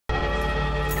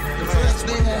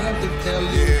tell you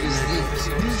is this.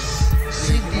 This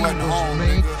CD was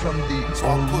made from the So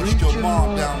I pushed your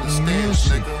mom down the stairs,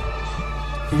 music.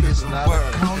 nigga. It is not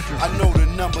a counterfeit. I know the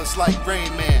numbers like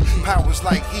Rain Man, powers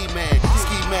like He-Man,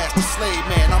 Ski Master Slade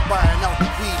Man. I'm buying out the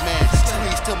weed man.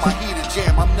 Squeeze till my heater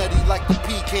jam. I'm nutty like the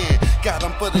pecan. Got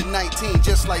him for the 19,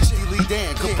 just like Steely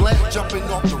Dan. Kablam, jumping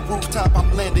off the rooftop,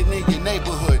 I'm landing in your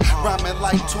neighborhood. Rhyming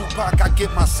like Tupac, I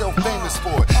get myself famous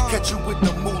for it. Catch you with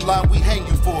the moolah, we hang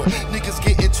you for it. Niggas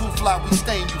getting too fly, we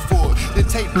stain you for it. The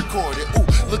tape recorded, ooh,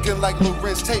 looking like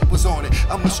Lorenz tape was on it.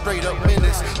 I'm a straight up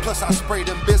menace, plus I spray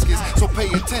them biscuits, so pay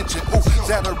attention. Ooh,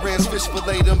 Zatarans fish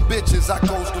fillet them bitches, I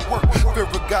goes to work. Fear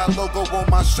of God logo on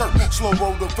my shirt, slow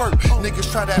roll the vert.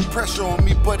 Niggas try that pressure on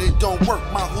me, but it don't work.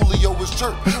 My Julio is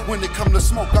chirp. When it come to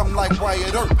smoke, I'm like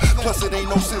Wyatt Earp. Plus it ain't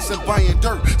no sense in buying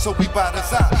dirt, so we buy the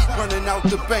eye. Running out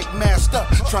the bank, masked up,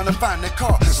 trying to find the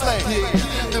car. Slade,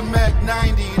 yeah. The Mac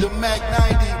 90, the Mac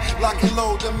 90. Lock and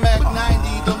load, the Mac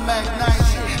 90, the Mac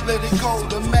 90. Let it go,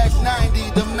 the Mac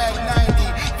 90, the Mac 90.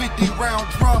 50 round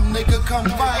drum, nigga, come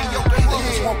find yo.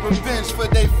 Niggas want revenge for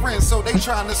they friends, so they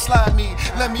tryna slide me.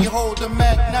 Let me hold the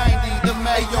Mac 90, the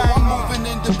Mac. Yo, I'm moving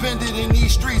independent in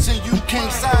these streets and you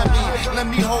can't sign me. Let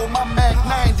me hold my Mac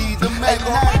 90, the Mac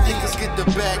 90. My niggas get the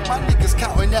bag, my niggas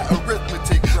counting that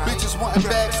arithmetic. Bitches wanting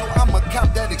bags, so I'ma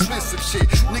count that expensive shit.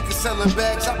 Niggas selling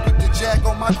bags, I put the Jag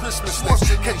on my Christmas list.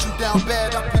 Catch you down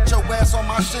bad, I put your ass on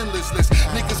my Schindler's list.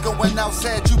 Niggas going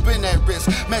outside, you been at risk.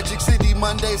 Magic City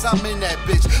Mondays, I'm in that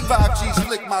bitch. 5Gs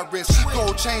flick my wrist.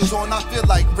 Gold chains on, I feel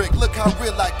like Rick. Look how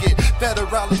real I get.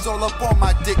 Federales all up on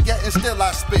my dick, yeah, and still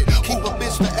I spit. Keep a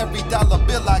bitch for every dollar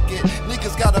bill I get.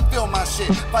 Niggas gotta feel my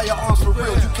shit. Firearms for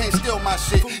real, you can't steal my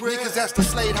shit. Niggas ask the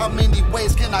Slade, how many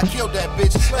ways can I kill that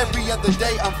bitch? Every other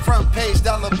day I'm front page,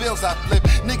 dollar bills I flip.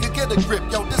 Nigga, get a grip,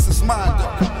 yo, this is mine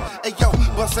though. Hey yo,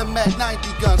 bustin' Mac 90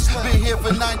 guns. Been here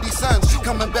for 90 sons,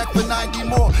 coming back for 90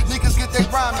 more. Niggas get their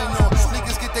rhyming on,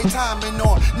 niggas get their timing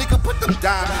on. Nigga, put them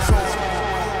diamonds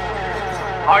on.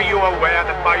 Are you aware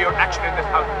that by your action in this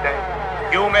house today,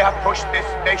 you may have pushed this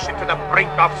nation to the brink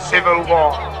of civil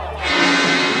war?